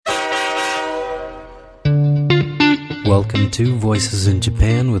Welcome to Voices in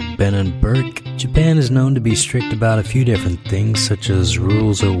Japan with Ben and Burke. Japan is known to be strict about a few different things, such as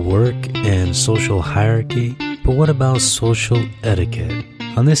rules at work and social hierarchy. But what about social etiquette?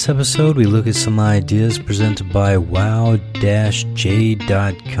 On this episode, we look at some ideas presented by wow-j.com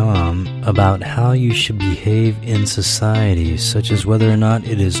about how you should behave in society, such as whether or not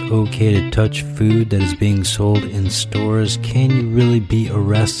it is okay to touch food that is being sold in stores, can you really be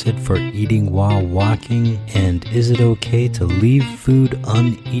arrested for eating while walking, and is it okay to leave food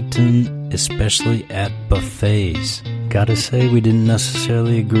uneaten, especially at buffets? Gotta say, we didn't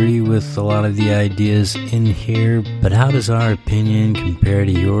necessarily agree with a lot of the ideas in here, but how does our opinion compare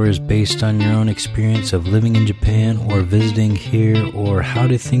to yours based on your own experience of living in Japan or visiting here, or how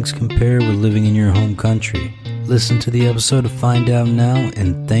do things compare with living in your home country? Listen to the episode to find out now,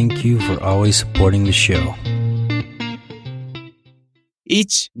 and thank you for always supporting the show.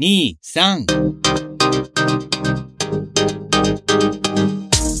 1、2、3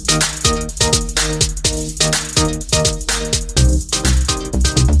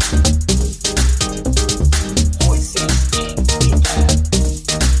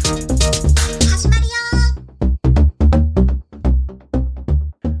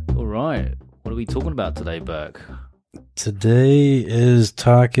 talking about today, Burke? Today is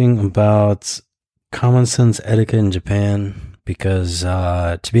talking about common sense etiquette in Japan because,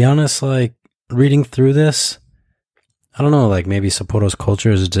 to be honest, like reading through this, I don't know, like maybe Sapporo's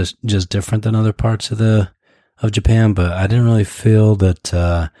culture is just different than other parts of Japan, but I didn't really feel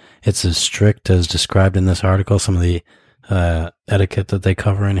that it's as strict as described in this article. Some of the etiquette that they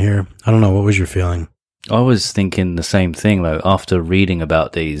cover in here. I don't know. What was your feeling? I was thinking the same thing. Like after reading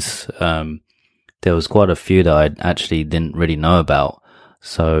about these, there was quite a few that I actually didn't really know about.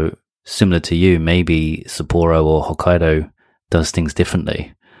 So similar to you, maybe Sapporo or Hokkaido does things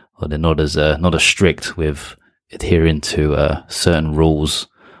differently, or they're not as strict with adhering to certain rules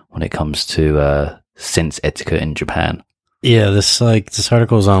when it comes to sense etiquette in Japan. Yeah, this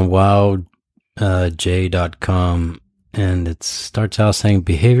article is on wow-j.com. And it starts out saying,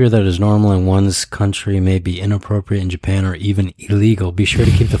 behavior that is normal in one's country may be inappropriate in Japan or even illegal. Be sure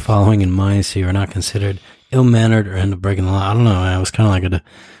to keep the following in mind so you are not considered ill-mannered or end up breaking the law. I don't know. It was kind of like a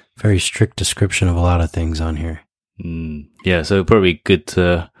very strict description of a lot of things on here. Yeah, so probably good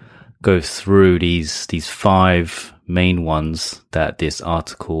to go through these 5 main ones that this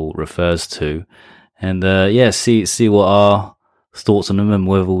article refers to. And see what our thoughts on them and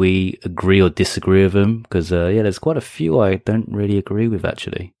whether we agree or disagree with them, because there's quite a few I don't really agree with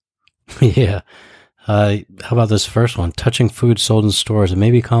actually. Yeah. How about this first one? Touching food sold in stores. It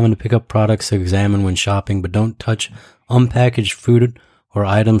may be common to pick up products to examine when shopping, but don't touch unpackaged food or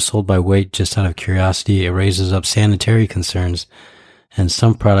items sold by weight just out of curiosity. It raises up sanitary concerns, and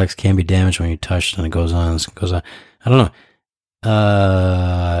some products can be damaged when you touch, and it goes on. I don't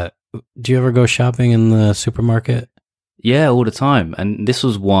know. Do you ever go shopping in the supermarket? Yeah, all the time. And this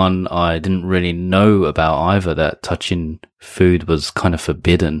was one I didn't really know about either, that touching food was kind of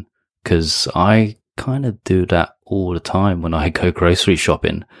forbidden, because I kind of do that all the time when I go grocery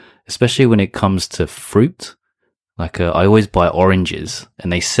shopping, especially when it comes to fruit. Like I always buy oranges,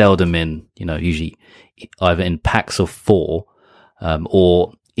 and they sell them in, usually either in packs of 4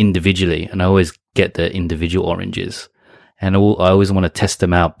 or individually. And I always get the individual oranges. And I always want to test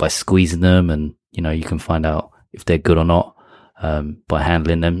them out by squeezing them, and, you can find out if they're good or not by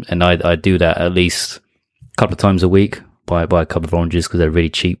handling them. And I do that at least a couple of times a week, buy a couple of oranges because they're really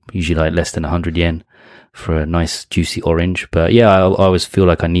cheap, usually like less than 100 yen for a nice juicy orange. But yeah, I always feel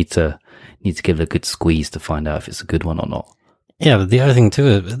like I need to give it a good squeeze to find out if it's a good one or not. Yeah, but the other thing too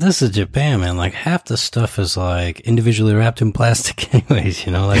is, this is Japan, man. Like half the stuff is like individually wrapped in plastic anyways,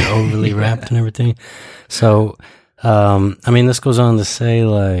 like overly wrapped and everything. So, this goes on to say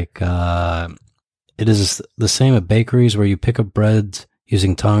like, it is the same at bakeries where you pick up bread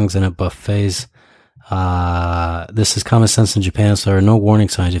using tongs, and at buffets. This is common sense in Japan, so there are no warning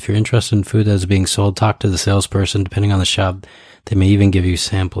signs. If you're interested in food that is being sold, talk to the salesperson. Depending on the shop, they may even give you a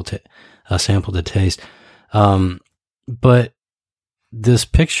sample to taste. But this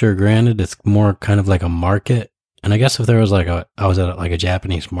picture, granted, it's more kind of like a market. And I guess if there was I was at a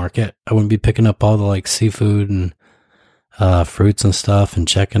Japanese market, I wouldn't be picking up all the like seafood and fruits and stuff and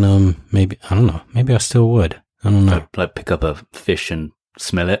checking them. Maybe, I don't know. Maybe I still would. I don't know. Like pick up a fish and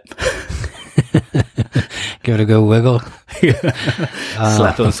smell it. Give it a go wiggle.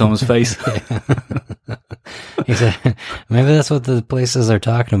 Slap it on someone's face. Maybe that's what the places are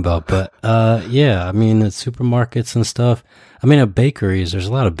talking about. But at supermarkets and stuff. At bakeries, there's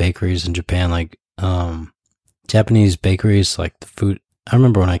a lot of bakeries in Japan, like Japanese bakeries, like the food. I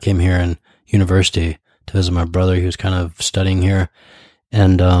remember when I came here in university to visit my brother. He was kind of studying here.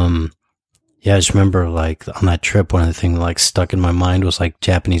 And, yeah, I just remember like on that trip, one of the things like stuck in my mind was like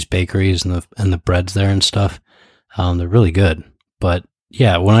Japanese bakeries and the breads there and stuff. They're really good. But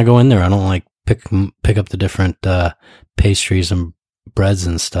yeah, when I go in there, I don't like pick up the different, pastries and breads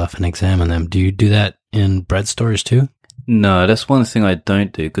and stuff and examine them. Do you do that in bread stores too? No, that's one thing I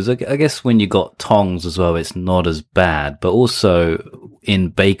don't do, because I guess when you got tongs as well, it's not as bad. But also in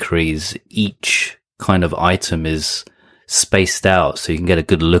bakeries, each kind of item is spaced out so you can get a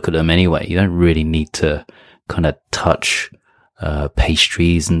good look at them anyway. You don't really need to kind of touch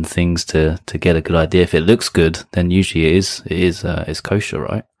pastries and things to get a good idea. If it looks good, then usually it is kosher,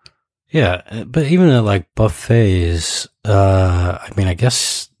 right? Yeah, but even at like buffets, I mean, I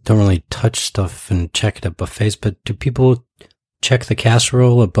guess don't really touch stuff and check it at buffets, but do people check the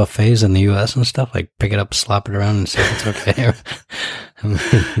casserole at buffets in the US and stuff? Like pick it up, slap it around and see if it's okay?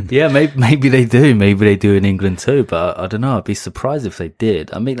 Yeah, maybe they do. Maybe they do in England too, but I don't know. I'd be surprised if they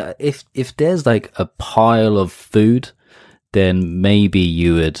did. I mean, if there's like a pile of food, then maybe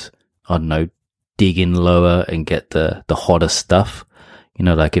you would, I don't know, dig in lower and get the hotter stuff. You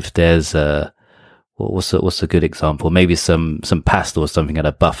know, like if there's what's a good example? Maybe some pasta or something at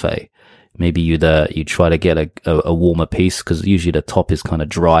a buffet. Maybe you try to get a warmer piece, because usually the top is kind of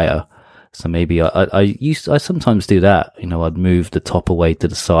drier. So maybe I sometimes do that. You know, I'd move the top away to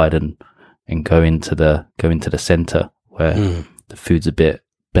the side and go into the center where the food's a bit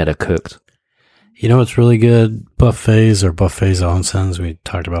better cooked. You know, it's really good. Buffets onsens. We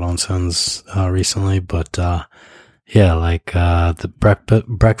talked about onsens recently, but yeah, like the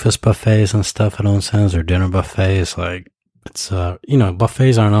breakfast buffets and stuff at onsens, or dinner buffets. Like it's you know,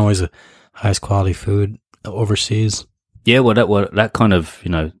 buffets aren't always the highest quality food overseas. Yeah, well, that kind of,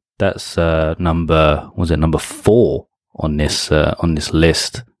 you know, that's number 4 on this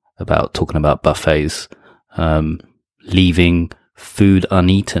list about talking about buffets. Leaving food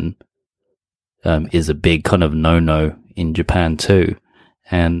uneaten is a big kind of no-no in Japan too.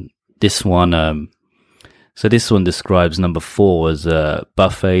 And this one, so this one describes number 4 as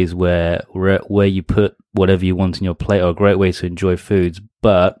buffets where you put whatever you want in your plate, are a great way to enjoy foods,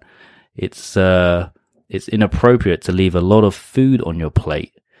 but it's inappropriate to leave a lot of food on your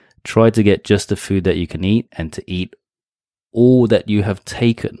plate. Try to get just the food that you can eat and to eat all that you have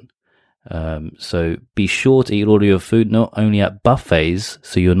taken. So be sure to eat all of your food, not only at buffets,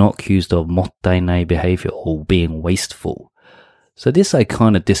 so you're not accused of mottainai behavior or being wasteful. So this I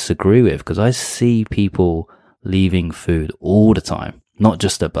kind of disagree with, because I see people leaving food all the time, not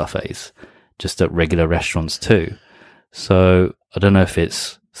just at buffets, just at regular restaurants too. So I don't know if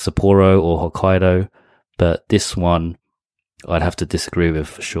it's Sapporo or Hokkaido, but this one I'd have to disagree with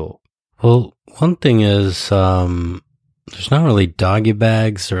for sure. Well, one thing is, there's not really doggy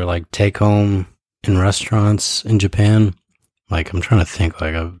bags or like take home in restaurants in Japan. Like, I'm trying to think,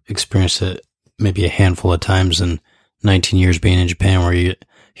 like I've experienced it maybe a handful of times in 19 years being in Japan, where you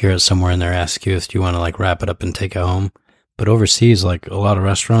hear it somewhere and they're asking you if you want to like wrap it up and take it home. But overseas, like a lot of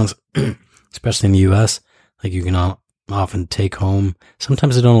restaurants, especially in the US, like you can often take home.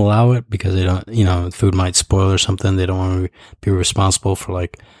 Sometimes they don't allow it because they don't, you know, food might spoil or something. They don't want to be responsible for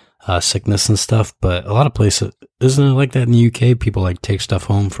like sickness and stuff. But a lot of places, isn't it like that in the UK? People like take stuff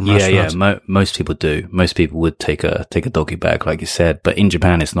home from restaurants. Yeah. Most people do. Most people would take a doggy bag, like you said. But in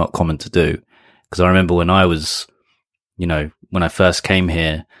Japan, it's not common to do. Because I remember when I was, you know, when I first came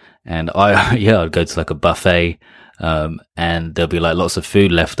here, and I'd go to like a buffet, and there'll be like lots of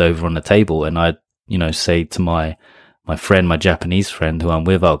food left over on the table, and I'd, you know, say to my friend, my Japanese friend who I'm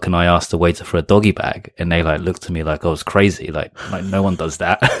with, oh, can I ask the waiter for a doggy bag? And they like looked at me like I was crazy, like no one does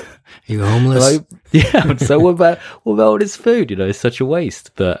that. Are you homeless? Like, yeah. So what about all this food? You know, it's such a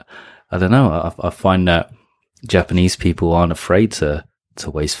waste. But I don't know. I find that Japanese people aren't afraid to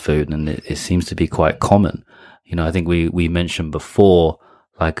waste food, and it seems to be quite common. You know, I think we mentioned before,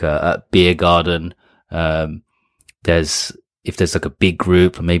 like at beer garden, if there's like a big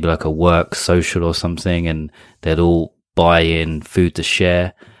group, or maybe like a work social or something, and they'd all buy in food to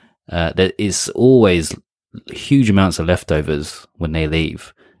share, there is always huge amounts of leftovers when they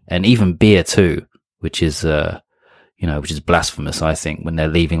leave. And even beer too, which is blasphemous, I think, when they're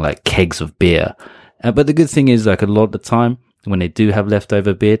leaving like kegs of beer. But the good thing is, like a lot of the time when they do have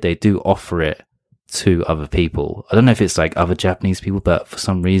leftover beer, they do offer it to other people. I don't know if it's like other Japanese people, but for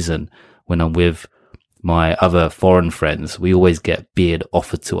some reason, when I'm with my other foreign friends, we always get beer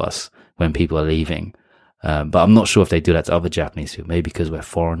offered to us when people are leaving. But I'm not sure if they do that to other Japanese people. Maybe because we're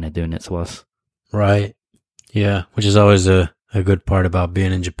foreign, they're doing it to us. Right. Yeah. Which is always a good part about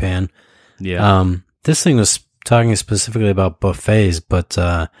being in Japan. Yeah. This thing was talking specifically about buffets, but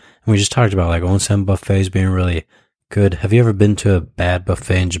we just talked about like onsen buffets being really good. Have you ever been to a bad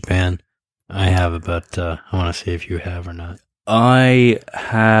buffet in Japan? I have, but I want to see if you have or not. I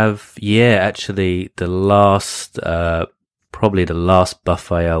have, yeah, actually probably the last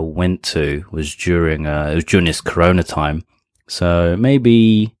buffet I went to was during this Corona time. So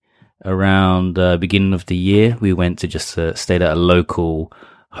maybe around beginning of the year, we went to just stayed at a local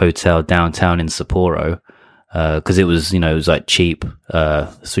hotel downtown in Sapporo. Cause it was like cheap,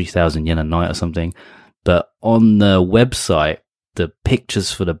 3,000 yen a night or something. But on the website, the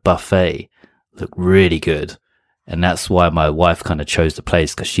pictures for the buffet look really good. And that's why my wife kind of chose the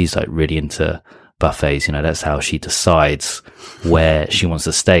place, because she's like really into buffets. That's how she decides where she wants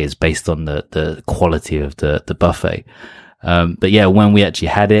to stay, is based on the quality of the buffet. But yeah, when we actually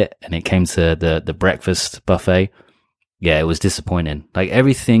had it and it came to the breakfast buffet, yeah, it was disappointing. Like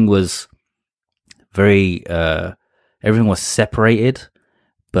everything was everything was separated,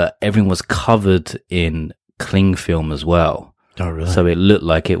 but everything was covered in cling film as well. Oh, really? So it looked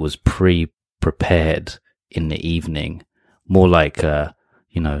like it was pre-prepared in the evening, more like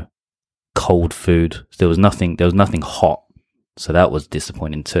cold food. There was nothing hot, so that was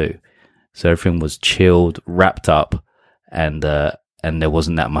disappointing too. So everything was chilled, wrapped up, and there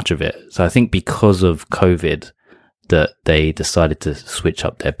wasn't that much of it. So I think because of COVID, that they decided to switch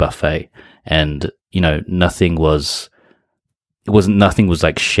up their buffet, and nothing was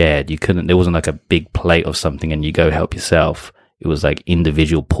like shared. There wasn't like a big plate of something and you go help yourself. It was like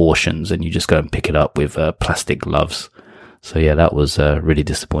individual portions, and you just go and pick it up with plastic gloves. So yeah, that was really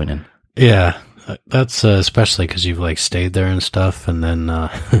disappointing. Yeah, that's especially because you've like stayed there and stuff, and then I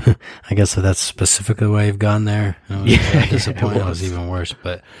guess that's specifically why you've gone there. Yeah, disappointing. It was even worse.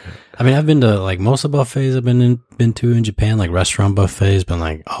 But I mean, I've been to like most of the buffets I've been to in Japan, like restaurant buffets. Been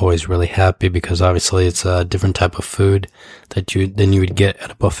like always really happy because obviously it's a different type of food than you would get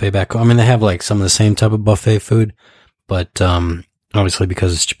at a buffet back home. I mean, they have like some of the same type of buffet food. But, obviously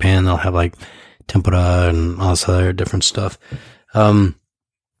because it's Japan, they'll have like tempura and all this other different stuff. And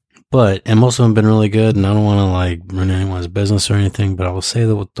most of them have been really good, and I don't want to like ruin anyone's business or anything, but I will say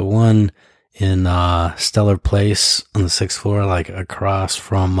that with the one in, Stellar Place on the 6th floor, like across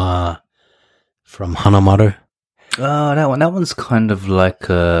from Hanamaru. Oh, that one's kind of like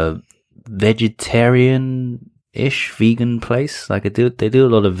a vegetarian-ish vegan place. Like they do a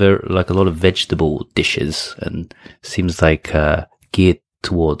lot of vegetable dishes, and seems like geared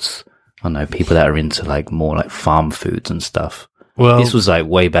towards, I don't know, people that are into like more like farm foods and stuff. Well, this was like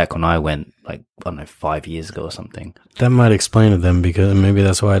way back when I went, like, I don't know, 5 years ago or something. That might explain it then, because maybe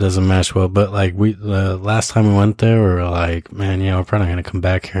that's why it doesn't match well. But like last time we went there, we were like, man, we're probably going to come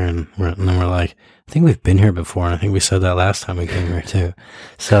back here, and then we're like, I think we've been here before, and I think we said that last time we came here too.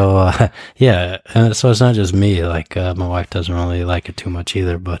 So, yeah, so it's not just me, like, my wife doesn't really like it too much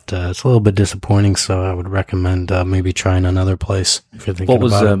either, but, it's a little bit disappointing, so I would recommend, maybe trying another place if you're thinking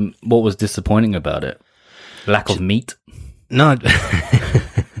about it. What was disappointing about it? Lack of meat? No,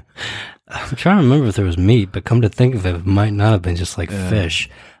 I'm trying to remember if there was meat, but come to think of it, it might not have been just like fish.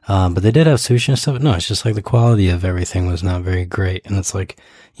 But they did have sushi and stuff. No, it's just like the quality of everything was not very great. And it's like,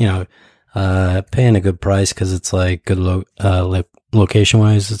 paying a good price because it's like good location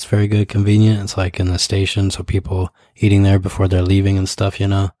wise, it's very good, convenient. It's like in the station, so people eating there before they're leaving and stuff,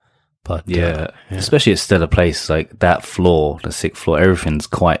 But yeah, especially at Stellar Place, like that floor, the 6th floor, everything's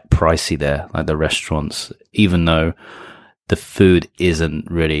quite pricey there, like the restaurants, even though the food isn't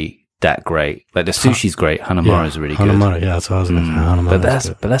really that great. Like the sushi's great, Hanamaru is really good. Hanamaru, yeah, that's what I was going to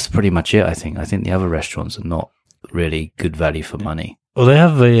say. But that's pretty much it, I think. I think the other restaurants are not really good value for money. Well, they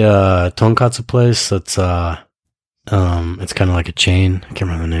have a tonkatsu place that's it's kind of like a chain. I can't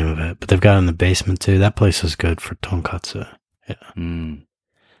remember the name of it, but they've got it in the basement too. That place is good for tonkatsu. Yeah.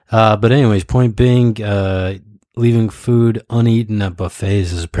 But anyways, point being, leaving food uneaten at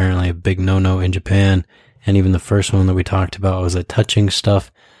buffets is apparently a big no-no in Japan. And even the first one that we talked about was the touching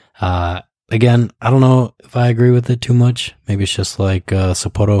stuff. Again, I don't know if I agree with it too much. Maybe it's just like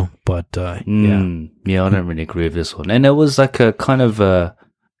Sapporo, but yeah. Yeah, I don't really agree with this one. And there was like a kind of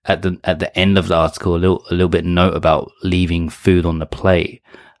at the end of the article, a little bit note about leaving food on the plate.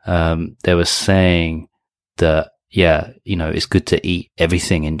 They were saying that, it's good to eat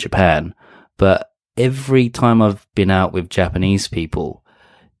everything in Japan, but every time I've been out with Japanese people,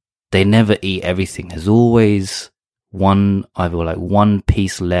 they never eat everything. There's always either one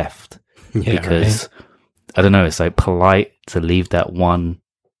piece left, because I don't know, it's like polite to leave that one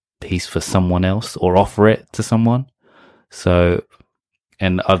piece for someone else or offer it to someone. So,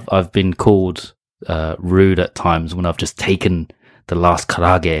 and I've been called rude at times when I've just taken the last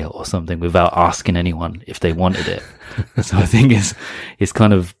karage or something without asking anyone if they wanted it. So I think it's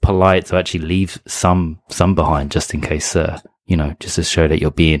kind of polite to actually leave some behind just in case, just to show that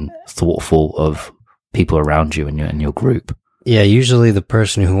you're being thoughtful of people around you and your group. Yeah, usually the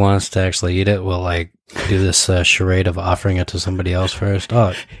person who wants to actually eat it will like do this charade of offering it to somebody else first.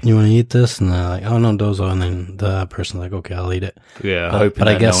 Oh, you want to eat this? And they're like, oh no, dozo. And then the person's like, okay, I'll eat it. Yeah, hoping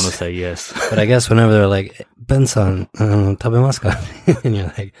that no one will say yes. But I guess whenever they're like, Ben-san, tabemasu ka? And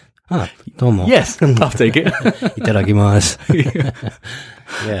you're like, domo. Yes, I'll take it. Itadakimasu.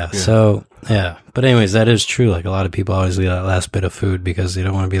 Yeah, so, yeah. But anyways, that is true. Like a lot of people always leave that last bit of food because they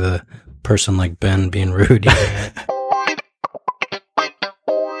don't want to be the person like Ben being rude.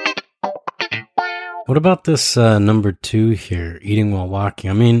 What about this number 2 here, eating while walking?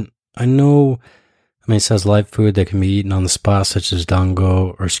 I mean, it says light food that can be eaten on the spot, such as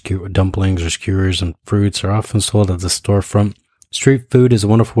dango or dumplings or skewers and fruits are often sold at the storefront. Street food is a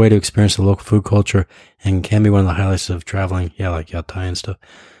wonderful way to experience the local food culture and can be one of the highlights of traveling. Yeah, like yatai and stuff.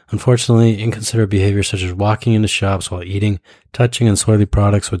 Unfortunately, inconsiderate behavior such as walking into shops while eating, touching and soiling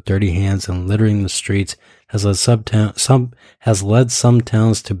products with dirty hands, and littering the streets has led some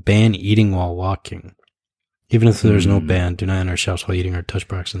towns to ban eating while walking. Even if there's no ban, do not enter shops while eating or touch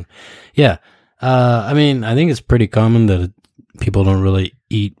products. And yeah, I think it's pretty common that people don't really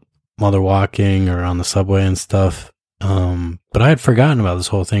eat while they're walking or on the subway and stuff. But I had forgotten about this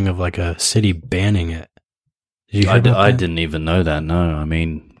whole thing of like a city banning it. Did you hear about that? I didn't even know that. No, I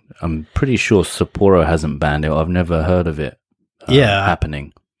mean, I'm pretty sure Sapporo hasn't banned it. I've never heard of it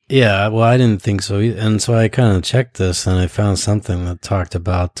happening. Yeah, well, I didn't think so. And so I kind of checked this and I found something that talked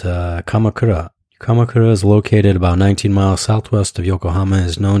about Kamakura. Kamakura is located about 19 miles southwest of Yokohama and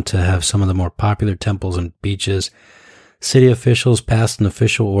is known to have some of the more popular temples and beaches. City officials passed an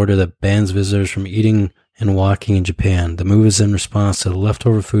official order that bans visitors from eating and walking in Japan. The move is in response to the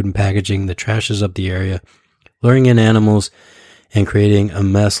leftover food and packaging that trashes up the area, luring in animals, and creating a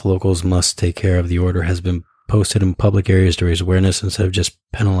mess locals must take care of. The order has been posted in public areas to raise awareness instead of just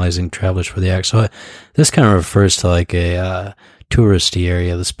penalizing travelers for the act. So this kind of refers to like a touristy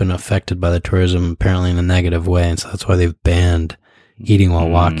area that's been affected by the tourism apparently in a negative way, and so that's why they've banned eating while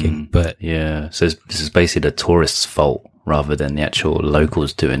walking. But yeah, so this is basically the tourists' fault rather than the actual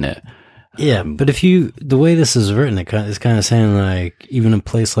locals doing it. Yeah, but the way this is written, it's kind of saying like even a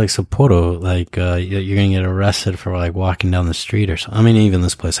place like Sapporo, like you're gonna get arrested for like walking down the street or something. I mean, even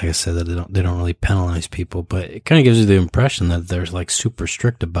this place, like I said, that they don't really penalize people, but it kind of gives you the impression that they're like super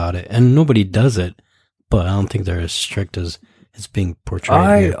strict about it, and nobody does it. But I don't think they're as strict as it's being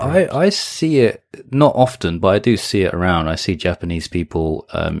portrayed. I see it not often, but I do see it around. I see Japanese people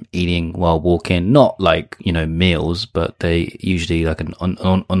eating while walking, not like meals, but they usually like an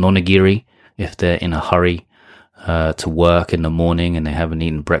onigiri if they're in a hurry to work in the morning and they haven't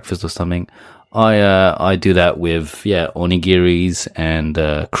eaten breakfast or something. I do that with onigiris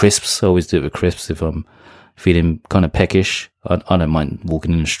and crisps. I always do it with crisps if I'm feeling kind of peckish. I don't mind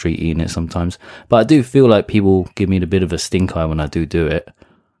walking in the street eating it sometimes, but I do feel like people give me a bit of a stink eye when I do it.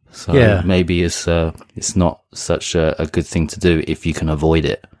 So maybe it's not such a good thing to do if you can avoid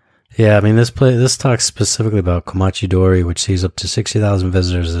it. Yeah, I mean, this talks specifically about Komachi-dori, which sees up to 60,000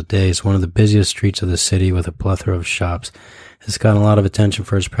 visitors a day. It's one of the busiest streets of the city with a plethora of shops. It's gotten a lot of attention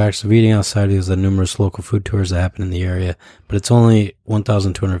for its practice of eating outside because of the numerous local food tours that happen in the area, but it's only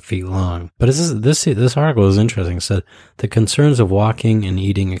 1,200 feet long. But this article is interesting. It said, the concerns of walking and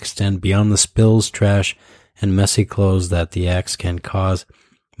eating extend beyond the spills, trash, and messy clothes that the acts can cause.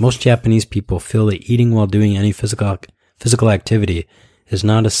 Most Japanese people feel that eating while doing any physical activity is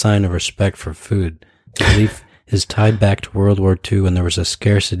not a sign of respect for food. The belief is tied back to World War II when there was a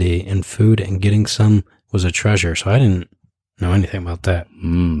scarcity in food and getting some was a treasure. So I didn't know anything about that.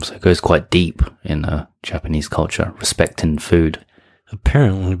 So it goes quite deep in Japanese culture, respecting food.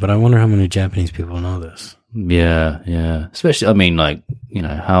 Apparently, but I wonder how many Japanese people know this. Yeah. Especially, I mean, like,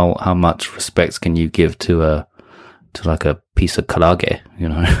 how much respect can you give to like a piece of karage,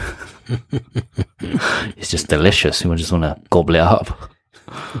 It's just delicious. You just want to gobble it up.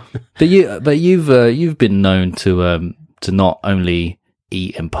 But you've been known to not only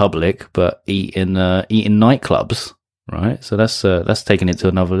eat in public, but eat in nightclubs, right? So that's taking it to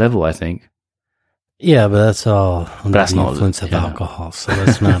another level, I think. Yeah, but that's all under the influence of alcohol. So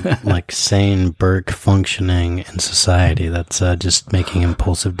that's not like sane Burke functioning in society. That's just making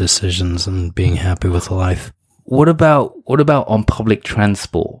impulsive decisions and being happy with life. What about on public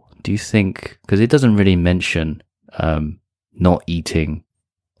transport? Do you think, because it doesn't really mention not eating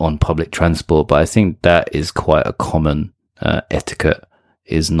on public transport, but I think that is quite a common etiquette,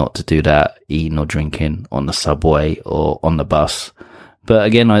 is not to do that eating or drinking on the subway or on the bus. But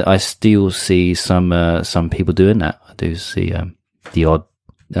again, I still see some people doing that. I do see the odd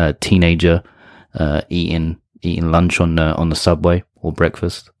teenager eating lunch on the subway or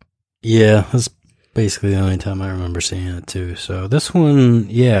breakfast. Yeah, that's basically the only time I remember seeing it too. So this one,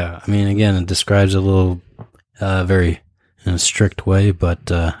 yeah, I mean, again, it describes a little very in a strict way,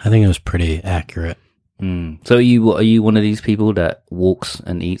 but I think it was pretty accurate. So are you one of these people that walks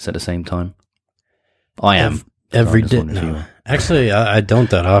and eats at the same time? I am. Every day. No. Actually, I don't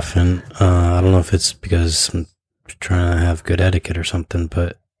that often. I don't know if it's because I'm trying to have good etiquette or something,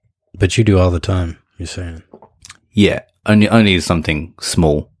 but you do all the time, you're saying. Yeah, only something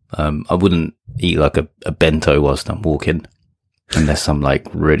small. I wouldn't eat like a bento whilst I'm walking, unless I'm like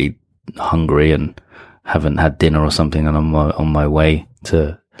really hungry and haven't had dinner or something, and I'm on my way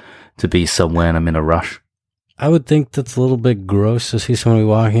to be somewhere and I'm in a rush. I would think that's a little bit gross to see somebody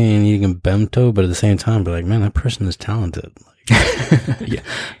walking and eating a bento, but at the same time, be like, man, that person is talented. Like,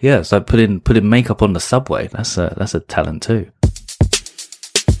 yeah. It's like putting makeup on the subway. That's a talent too.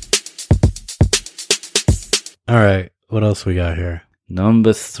 All right, what else we got here?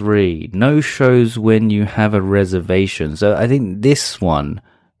 Number 3, no shows when you have a reservation. So I think this one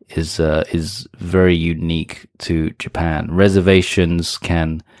is very unique to Japan. Reservations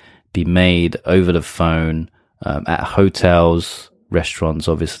can be made over the phone at hotels, restaurants,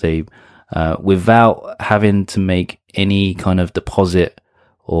 obviously, without having to make any kind of deposit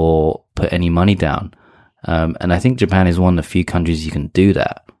or put any money down. And I think Japan is one of the few countries you can do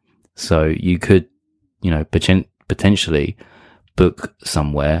that. So you could, potentially book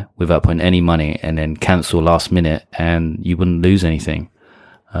somewhere without putting any money and then cancel last minute and you wouldn't lose anything.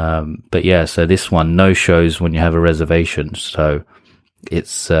 But yeah, so this one, no shows when you have a reservation. So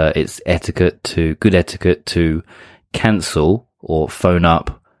it's good etiquette to cancel or phone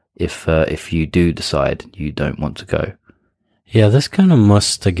up if you do decide you don't want to go. Yeah, this kind of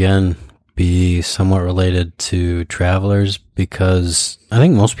must again be somewhat related to travelers, because I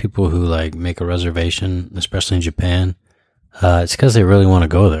think most people who like make a reservation, especially in Japan, it's because they really want to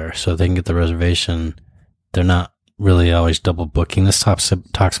go there, so they can get the reservation. They're not really always double booking. This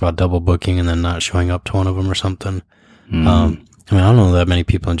talks about double booking and then not showing up to one of them or something. I don't know that many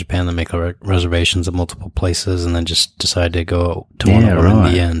people in Japan that make reservations at multiple places and then just decide to go to one of them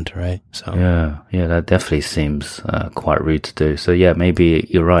in the end, right? So yeah, that definitely seems quite rude to do. So yeah, maybe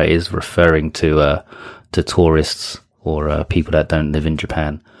you're right. It is referring to tourists or people that don't live in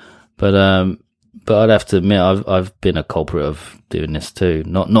Japan. But I'd have to admit I've been a culprit of doing this too.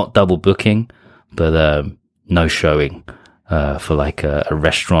 Not double booking, but no showing for like a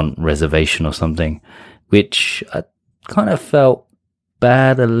restaurant reservation or something, which I kind of felt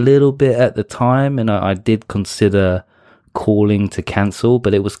bad a little bit at the time, and I did consider calling to cancel,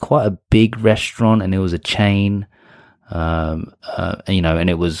 but it was quite a big restaurant and it was a chain, and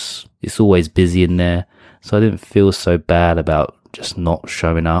it's always busy in there, so I didn't feel so bad about just not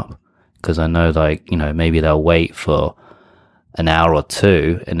showing up, because I know maybe they'll wait for an hour or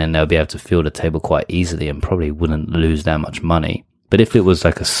two and then they'll be able to fill the table quite easily and probably wouldn't lose that much money. But if it was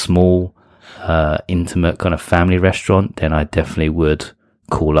like a small intimate kind of family restaurant, then I definitely would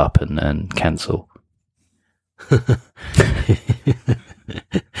call up and cancel.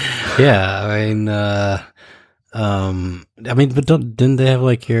 Yeah, but didn't they have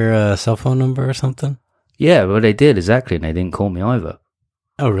like your cell phone number or something? Yeah, well they did, exactly, and they didn't call me either.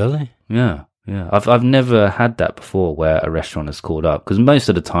 Oh, really? Yeah. I've never had that before where a restaurant has called up, because most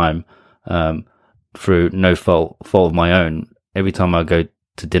of the time, through no fault of my own, every time I go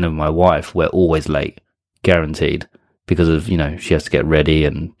to dinner with my wife, we're always late, guaranteed, because of, she has to get ready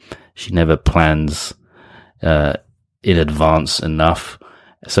and she never plans in advance enough.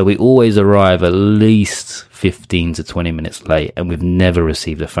 So we always arrive at least 15 to 20 minutes late, and we've never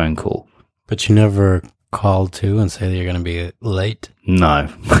received a phone call. But you never called to and say that you're going to be late? No.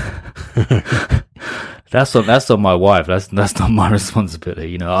 That's on my wife. That's not my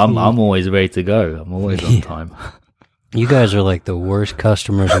responsibility. I'm always ready to go. I'm always on time. You guys are like the worst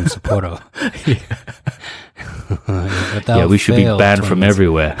customers in Sapporo. Yeah, we should be banned from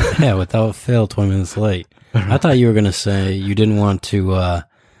everywhere. Yeah, without fail, 20 minutes late. I thought you were going to say you didn't want to,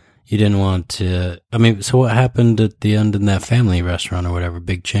 so what happened at the end in that family restaurant or whatever,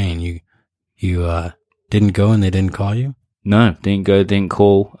 big chain? You didn't go and they didn't call you? No, didn't go, didn't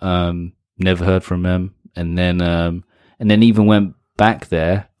call, never heard from them. And then even went back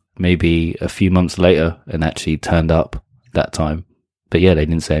there maybe a few months later and actually turned up that time. But yeah, they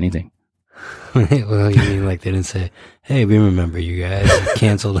didn't say anything. Well, you mean like they didn't say, hey, we remember you guys, you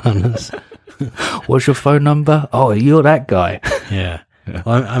canceled on us. What's your phone number? Oh, you're that guy. Yeah.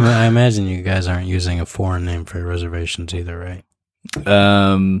 Well, I imagine you guys aren't using a foreign name for your reservations either, right?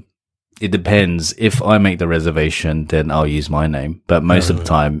 It depends. If I make the reservation, then I'll use my name. But most of the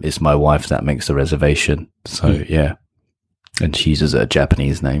time, it's my wife that makes the reservation. So, yeah. And she uses a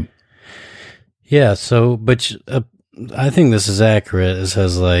Japanese name. Yeah, so, but I think this is accurate. It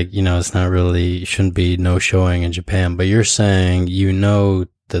says, like, it's not really, shouldn't be no showing in Japan. But you're saying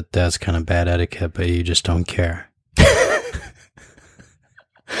that that's kind of bad etiquette, but you just don't care.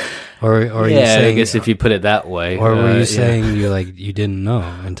 Or yeah, you saying, I guess if you put it that way. Or were you saying you didn't know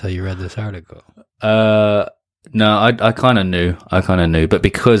until you read this article? No, I kind of knew. But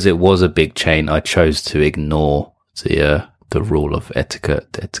because it was a big chain, I chose to ignore the rule of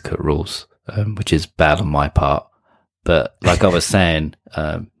etiquette, the etiquette rules, which is bad on my part. But like I was saying,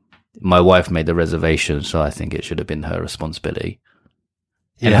 my wife made the reservation, so I think it should have been her responsibility.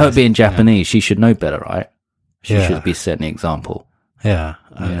 And her being Japanese, she should know better, right? She should be setting the example. Yeah.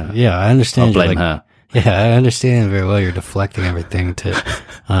 I understand. I'll blame her. Yeah, I understand very well. You're deflecting everything to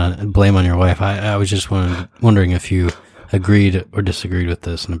blame on your wife. I was just wondering if you agreed or disagreed with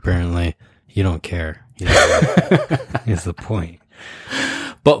this, and apparently you don't care. Is the point.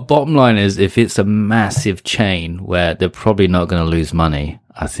 But bottom line is, if it's a massive chain where they're probably not going to lose money,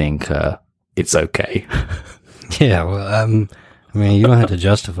 I think it's okay. Yeah, well, you don't have to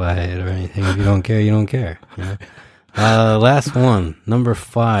justify it or anything. If you don't care, you don't care. Last one, number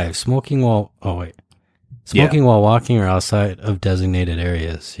 5, smoking while walking or outside of designated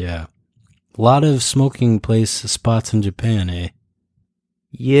areas. Yeah. A lot of smoking place spots in Japan, eh?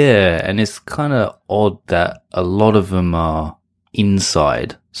 Yeah, and it's kind of odd that a lot of them are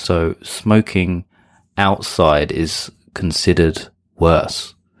inside. So smoking outside is considered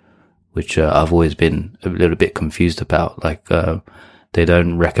worse, which I've always been a little bit confused about. Like, they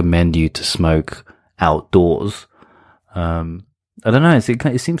don't recommend you to smoke outdoors. I don't know.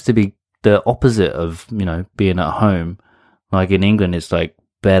 It seems to be the opposite of, being at home. Like in England, it's like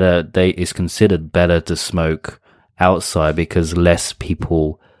it's considered better to smoke outside because less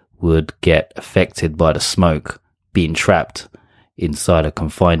people would get affected by the smoke being trapped inside a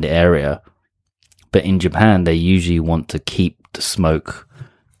confined area. But in Japan, they usually want to keep the smoke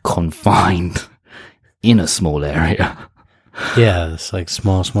confined in a small area. Yeah, it's like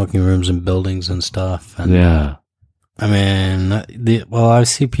small smoking rooms and buildings and stuff. And, yeah. I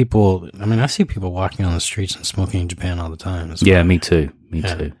see people walking on the streets and smoking in Japan all the time. Yeah, me too.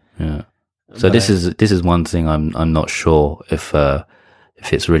 Yeah. So this is one thing I'm not sure if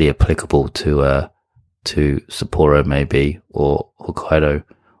it's really applicable to Sapporo maybe, or Hokkaido,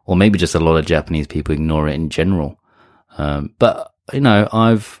 or maybe just a lot of Japanese people ignore it in general. But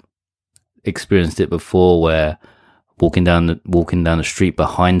I've experienced it before where walking down the street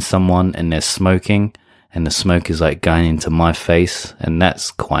behind someone and they're smoking, and the smoke is like going into my face, and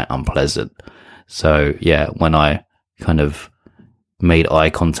that's quite unpleasant. So yeah, when I kind of made eye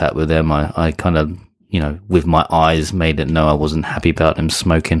contact with them, I kind of, with my eyes made it know I wasn't happy about them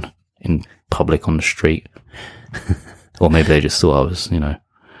smoking in public on the street. Or maybe they just thought I was,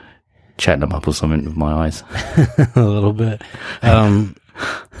 chatting them up or something with my eyes. A little bit.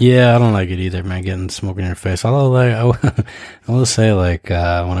 Yeah, I don't like it either, man, getting smoke in your face. Although, I will say,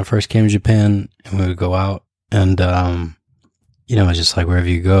 when I first came to Japan and we would go out and, it's just like wherever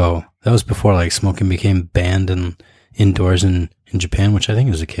you go. That was before, smoking became banned indoors in Japan, which I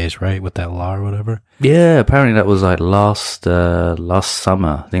think is the case, right? With that law or whatever. Yeah, apparently that was last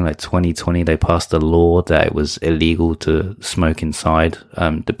summer. I think 2020, they passed a law that it was illegal to smoke inside,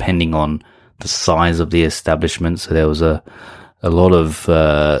 depending on the size of the establishment. So there was a lot of,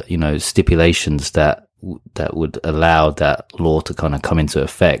 stipulations that would allow that law to kind of come into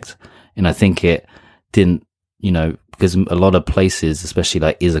effect. And I think it didn't, because a lot of places, especially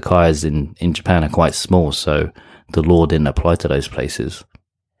like izakayas in Japan, are quite small. So the law didn't apply to those places.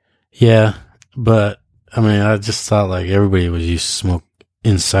 Yeah, but I just thought everybody was used to smoke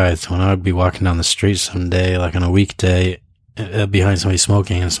inside. So when I would be walking down the street someday, on a weekday, behind somebody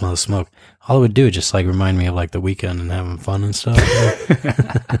smoking and smell the smoke, all it would do is just remind me of the weekend and having fun and stuff.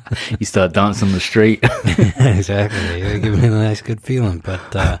 You start dancing on the street. Exactly. It gave me a nice, good feeling.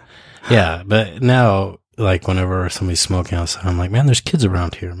 But yeah, but now, whenever somebody's smoking outside, I'm like, man, there's kids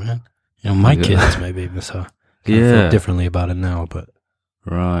around here, man. My kids maybe. So I feel differently about it now, but.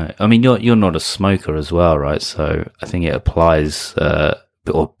 Right. You're not a smoker as well, right? So I think it applies,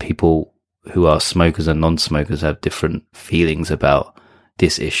 or people who are smokers and non-smokers have different feelings about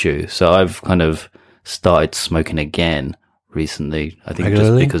this issue. So I've kind of started smoking again recently. I think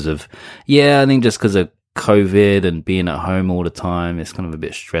Regularly? just because of COVID and being at home all the time, it's kind of a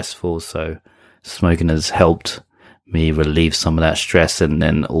bit stressful. So smoking has helped me relieve some of that stress. And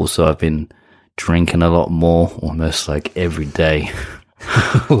then also I've been drinking a lot more, almost like every day.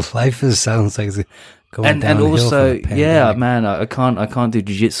 Life sounds like it's going and also, from the yeah, pandemic. man, I can't do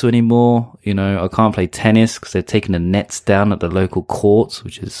jiu-jitsu anymore. You know, I can't play tennis because they're taking the nets down at the local courts,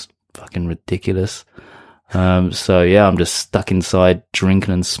 which is fucking ridiculous. So yeah, I'm just stuck inside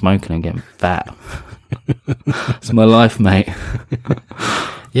drinking and smoking and getting fat. It's my life, mate.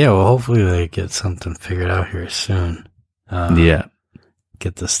 Yeah, well, hopefully they get something figured out here soon. Yeah.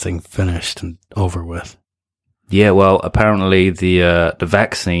 Get this thing finished and over with. Yeah, well, apparently the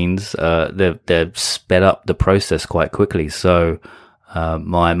vaccines, they've sped up the process quite quickly. So,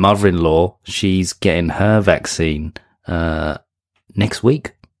 my mother-in-law, she's getting her vaccine, next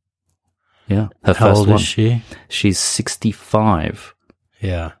week. Yeah. Her How first old one. is she? She's 65.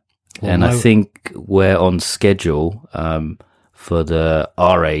 Yeah. Well, And I think we're on schedule, for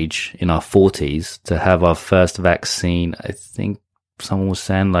our age in our 40s to have our first vaccine. I think someone was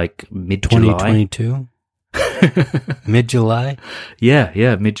saying like mid-July. 2022? Mid-July?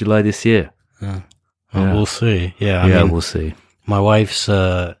 Yeah, mid-July this year. Well, Yeah. we'll see. Yeah, I Yeah, mean, we'll see. my wife's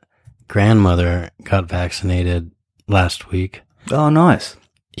grandmother got vaccinated last week. Oh, nice.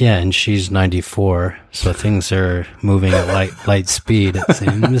 Yeah, and she's 94, so things are moving at light speed, it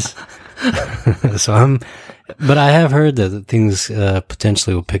seems. But I have heard that things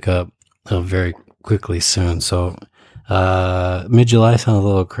potentially will pick up very quickly soon. So mid-July sounds a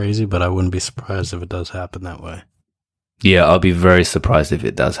little crazy, but I wouldn't be surprised if it does happen that way. Yeah, I'll be very surprised if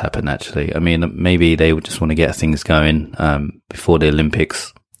it does happen, actually. I mean, maybe they would just want to get things going before the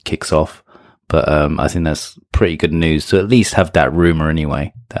Olympics kicks off. But I think that's pretty good news to at least have that rumor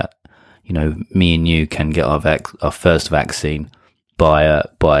anyway, that, you know, me and you can get our first vaccine by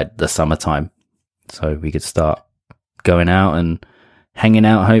the summertime. So we could start going out and hanging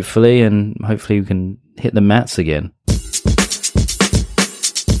out, hopefully, and hopefully we can hit the mats again.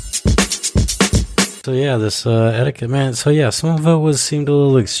 So yeah, this etiquette, man. So yeah, some of it seemed a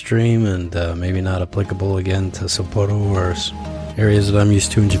little extreme and maybe not applicable again to Sapporo or areas that I'm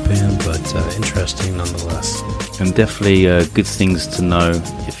used to in Japan, but interesting nonetheless. And definitely good things to know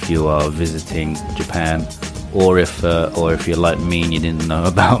if you are visiting Japan, or if you're like me and you didn't know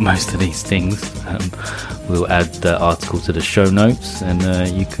about most of these things. We'll add the article to the show notes, and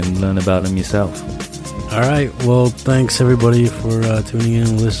you can learn about them yourself. All right. Well, thanks everybody for tuning in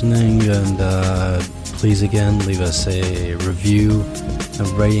and listening, and please again leave us a review, a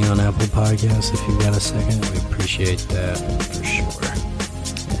rating on Apple Podcasts if you've got a second. We appreciate that for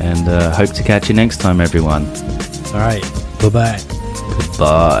sure. And hope to catch you next time, everyone. All right. Bye-bye.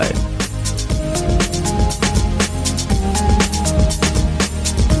 Goodbye.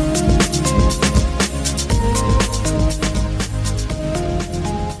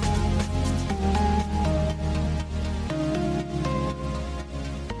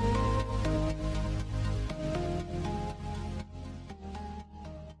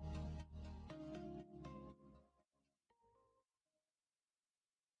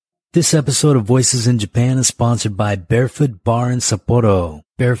 This episode of Voices in Japan is sponsored by Barefoot Bar in Sapporo.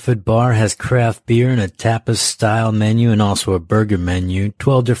 Barefoot Bar has craft beer and a tapas-style menu and also a burger menu,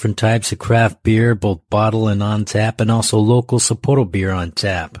 12 different types of craft beer, both bottle and on tap, and also local Sapporo beer on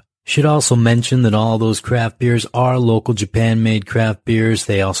tap. Should also mention that all those craft beers are local Japan-made craft beers.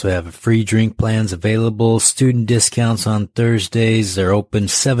 They also have free drink plans available, student discounts on Thursdays. They're open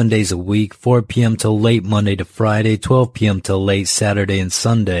 7 days a week, 4 p.m. till late Monday to Friday, 12 p.m. till late Saturday and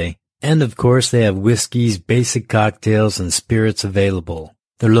Sunday. And of course, they have whiskeys, basic cocktails, and spirits available.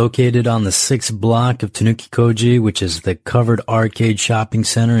 They're located on the 6th block of Tanuki-Koji, which is the covered arcade shopping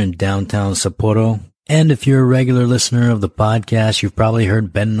center in downtown Sapporo. And if you're a regular listener of the podcast, you've probably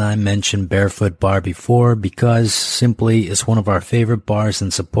heard Ben and I mention Barefoot Bar before, because simply it's one of our favorite bars in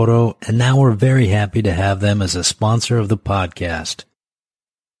Sapporo, and now we're very happy to have them as a sponsor of the podcast.